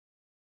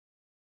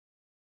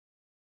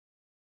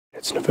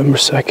It's November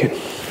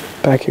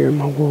 2nd, back here in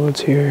my woods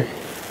here,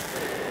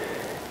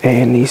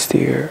 and these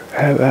deer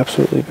have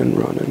absolutely been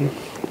running.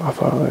 My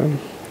father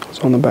was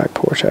on the back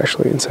porch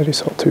actually and said he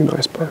saw 2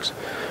 nice bucks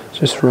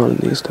just running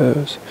these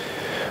does.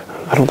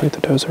 I don't think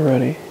the does are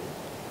ready,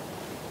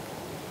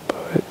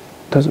 but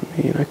doesn't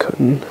mean I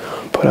couldn't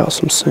put out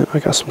some scent. I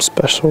got some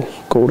special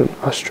golden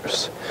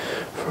ostrich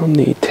from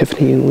the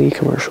Tiffany and Lee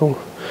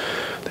commercial.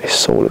 They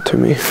sold it to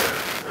me,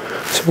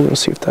 so we're gonna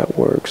see if that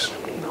works.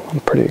 I'm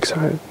pretty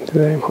excited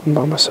today. I'm hunting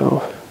by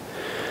myself,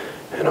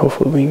 and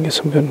hopefully we can get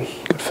some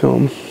good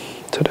film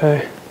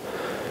today.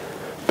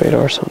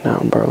 Badar's hunting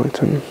out in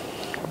Burlington.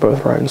 We're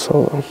both riding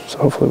solo, so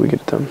hopefully we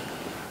get it done.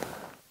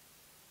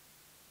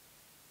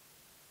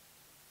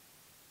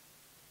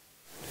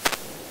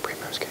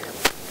 Primo's camp.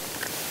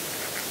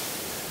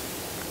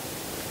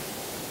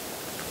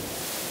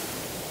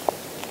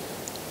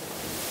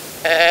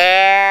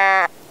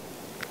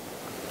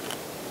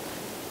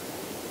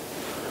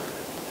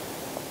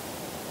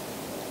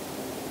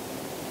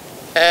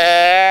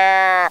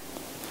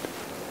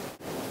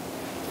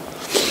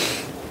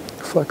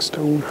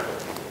 Flexstone.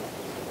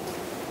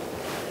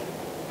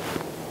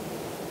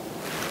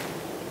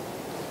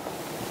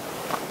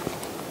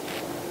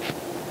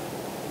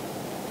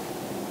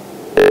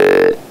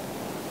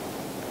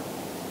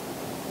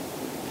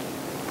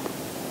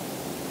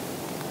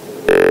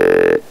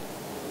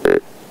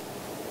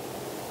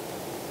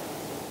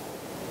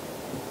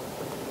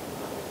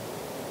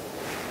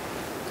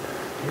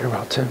 Here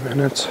about 10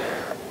 minutes.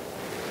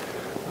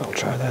 I'll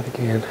try that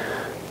again,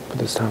 but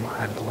this time I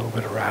added a little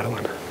bit of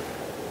rattling.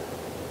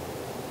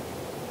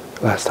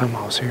 Last time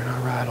I was here and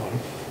I rattled,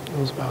 it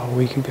was about a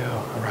week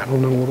ago. I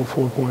rattled a little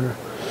 4-pointer.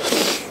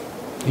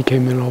 He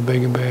came in all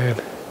big and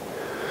bad,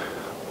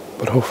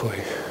 but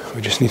hopefully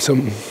we just need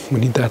something. We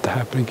need that to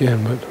happen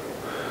again, but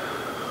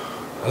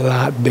a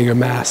lot bigger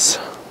mass.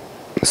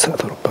 It's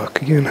that little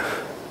buck again.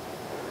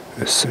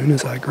 As soon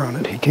as I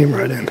grunted, he came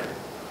right in.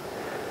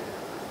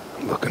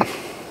 I'm looking.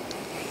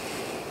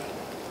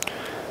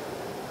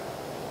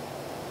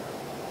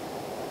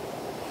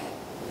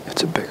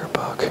 It's a bigger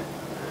buck,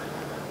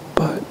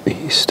 but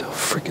he's still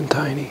freaking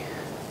tiny.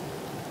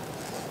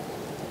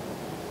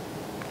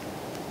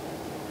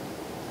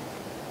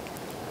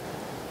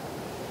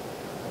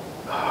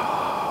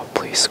 Oh,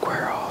 please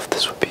square off.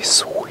 This would be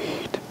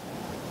sweet.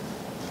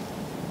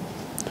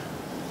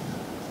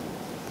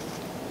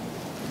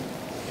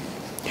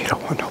 You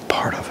don't want no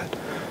part of it.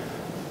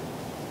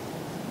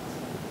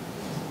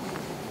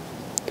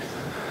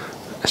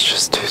 It's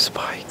just 2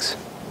 spikes.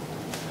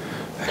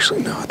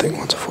 Actually, no, I think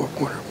one's a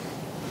 4-pointer.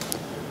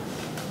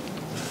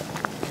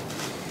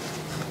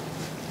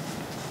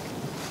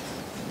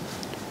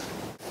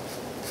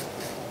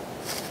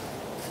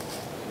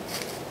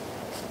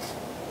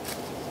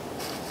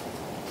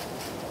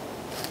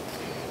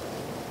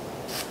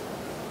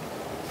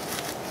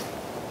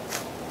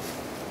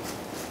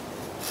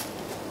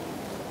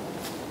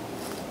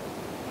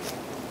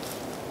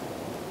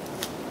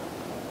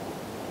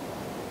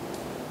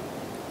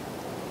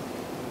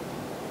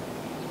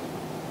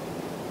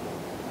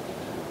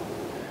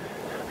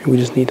 We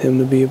just need him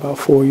to be about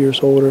 4 years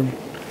older,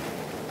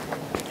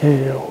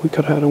 and we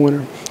could have had a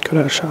winner. Could have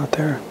had a shot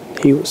there.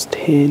 He was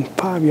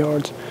 5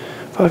 yards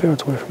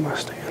away from my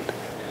stand.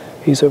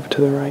 He's over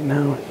to the right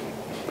now.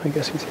 I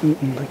guess he's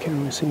eating. I can't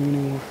really see him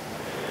anymore.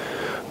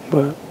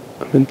 But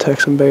I've been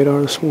texting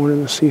Badar this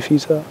morning to see if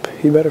he's up.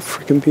 He better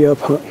freaking be up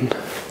hunting,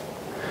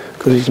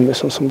 because he's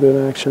missing some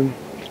good action.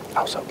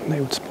 I was hoping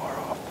they would spar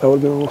off. That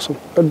would have been awesome.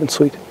 That would have been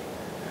sweet.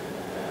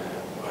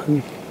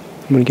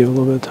 I'm going to give a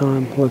little bit of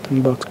time, let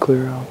them bucks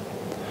clear out,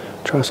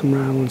 try some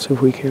rattling, see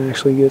if we can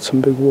actually get some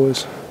big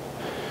boys.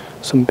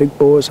 Some big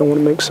boys. I want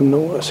to make some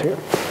noise here.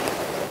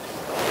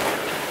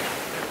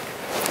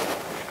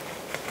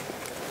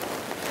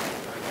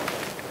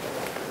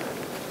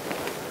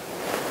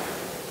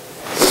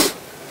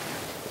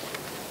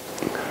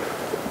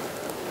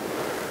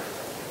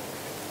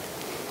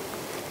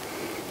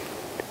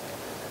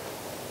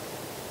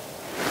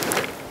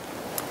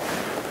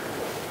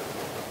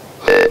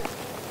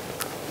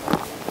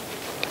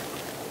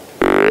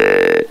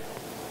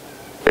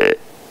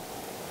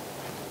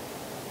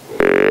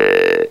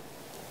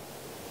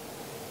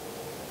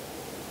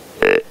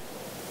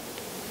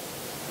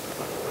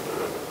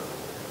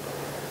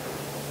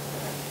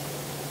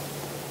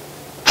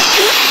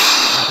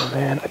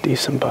 Man, a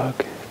decent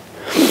buck.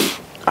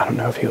 I don't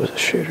know if he was a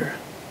shooter.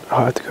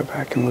 I'll have to go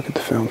back and look at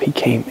the film. He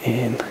came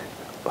in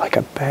like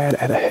a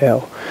bat out of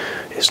hell.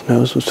 His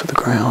nose was to the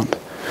ground.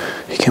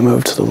 He came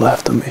over to the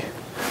left of me.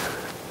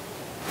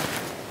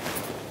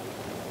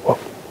 Whoa.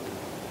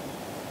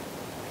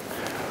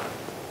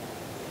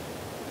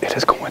 It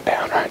is going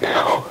down right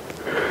now.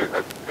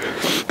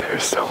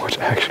 There's so much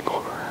action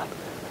going around.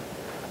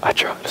 I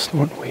tried to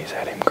snort and wheeze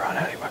at him, grunt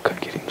at him. I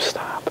couldn't get him to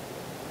stop.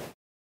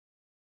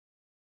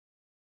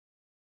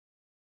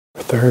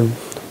 Third,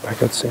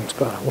 back at the same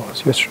spot I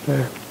was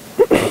yesterday.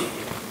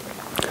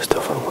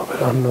 Still feeling a little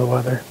bit under the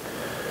weather,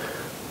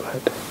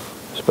 but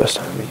the best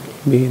time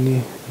to be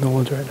in the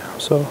woods right now.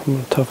 So I'm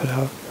gonna tough it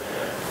out.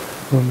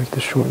 I'm gonna make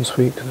this short and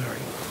sweet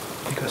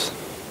because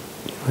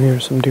I hear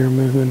some deer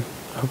moving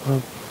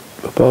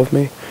above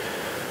me.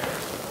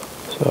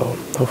 So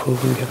hopefully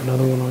we can get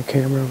another one on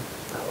camera.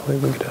 Hopefully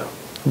we can get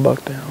a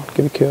buck down,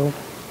 get a kill.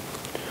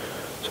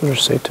 So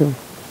just stay tuned.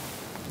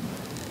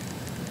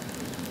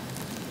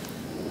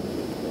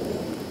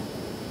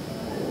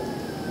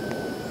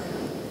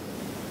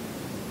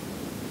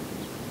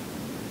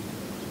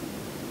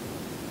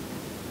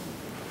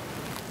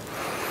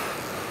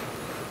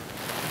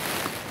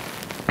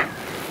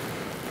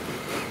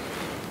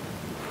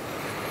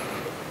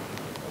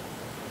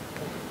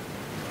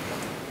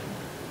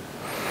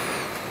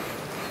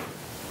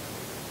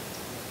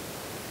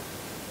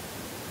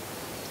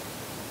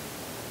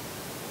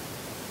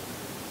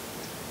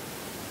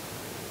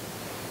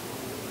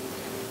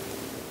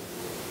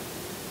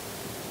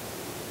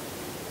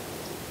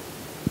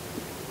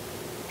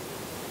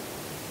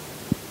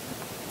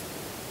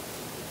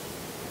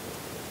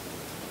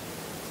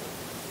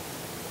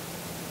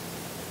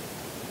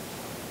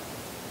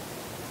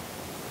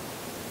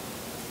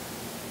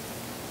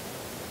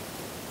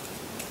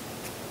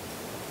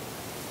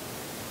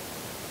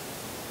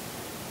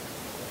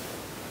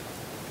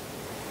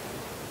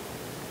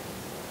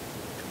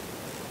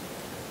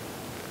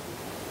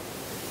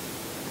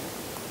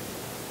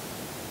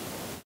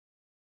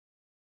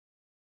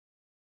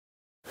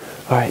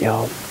 Alright,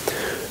 y'all,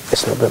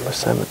 it's November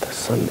 7th,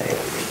 Sunday.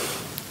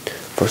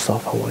 First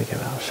off, I want to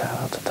give out a shout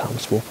out to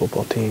Thomas Small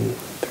football team,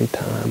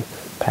 3-time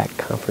PAC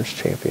Conference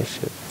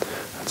Championship.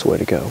 That's the way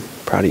to go.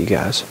 Proud of you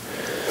guys.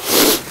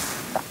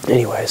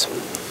 Anyways,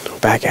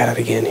 back at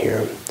it again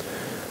here.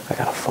 I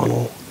got a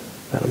funnel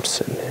that I'm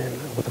sitting in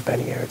with a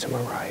bedding area to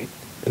my right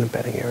and a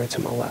bedding area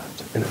to my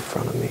left. And in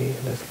front of me,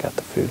 I've got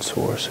the food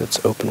source.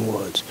 It's open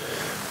woods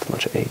with a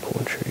bunch of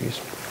acorn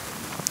trees.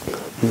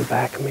 In the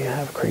back of me, I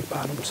have a creek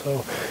bottom,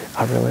 so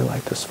I really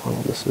like this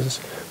funnel. This is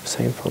the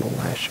same funnel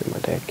last year. My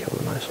dad killed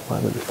a nice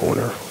 11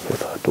 pointer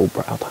with dual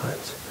brow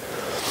tines.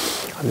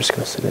 I'm just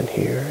going to sit in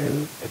here,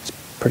 and it's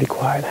pretty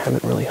quiet. I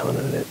haven't really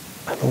hunted it.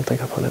 I don't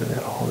think I've hunted it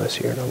at all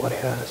this year. Nobody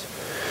has.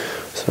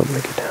 So I'm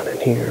going to get down in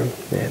here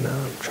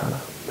and try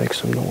to make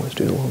some noise,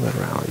 do a little bit of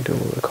rallying, do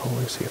a little bit of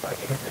calling, see if I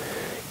can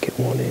get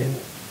one in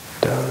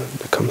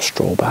to come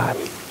stroll by.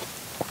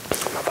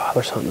 My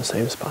father's hunting the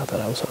same spot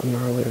that I was hunting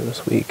earlier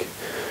this week.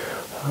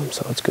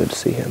 So it's good to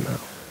see him out.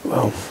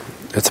 Well,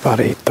 it's about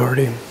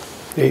 8:30,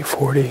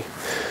 8:40.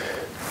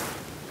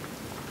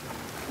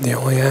 The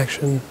only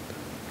action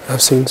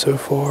I've seen so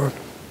far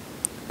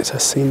is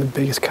I've seen the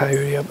biggest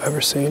coyote I've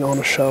ever seen on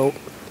a show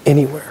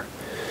anywhere,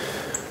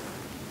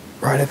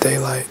 right at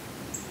daylight.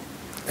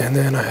 And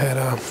then I had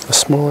a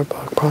smaller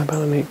buck, probably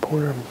about an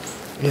 8-pointer.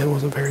 Yeah, it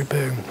wasn't very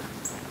big.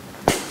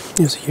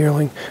 He was a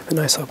yearling, a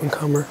nice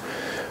up-and-comer,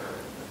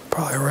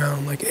 probably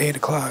around like 8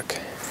 o'clock.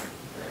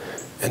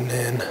 And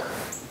then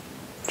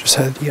just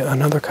had yet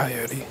another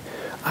coyote.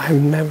 I've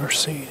never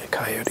seen a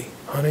coyote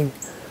hunting,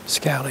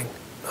 scouting,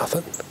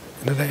 nothing.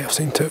 And today I've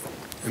seen 2.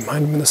 It might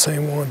have been the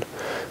same one.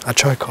 I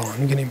tried calling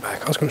him, getting him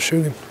back. I was going to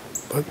shoot him,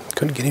 but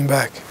couldn't get him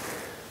back.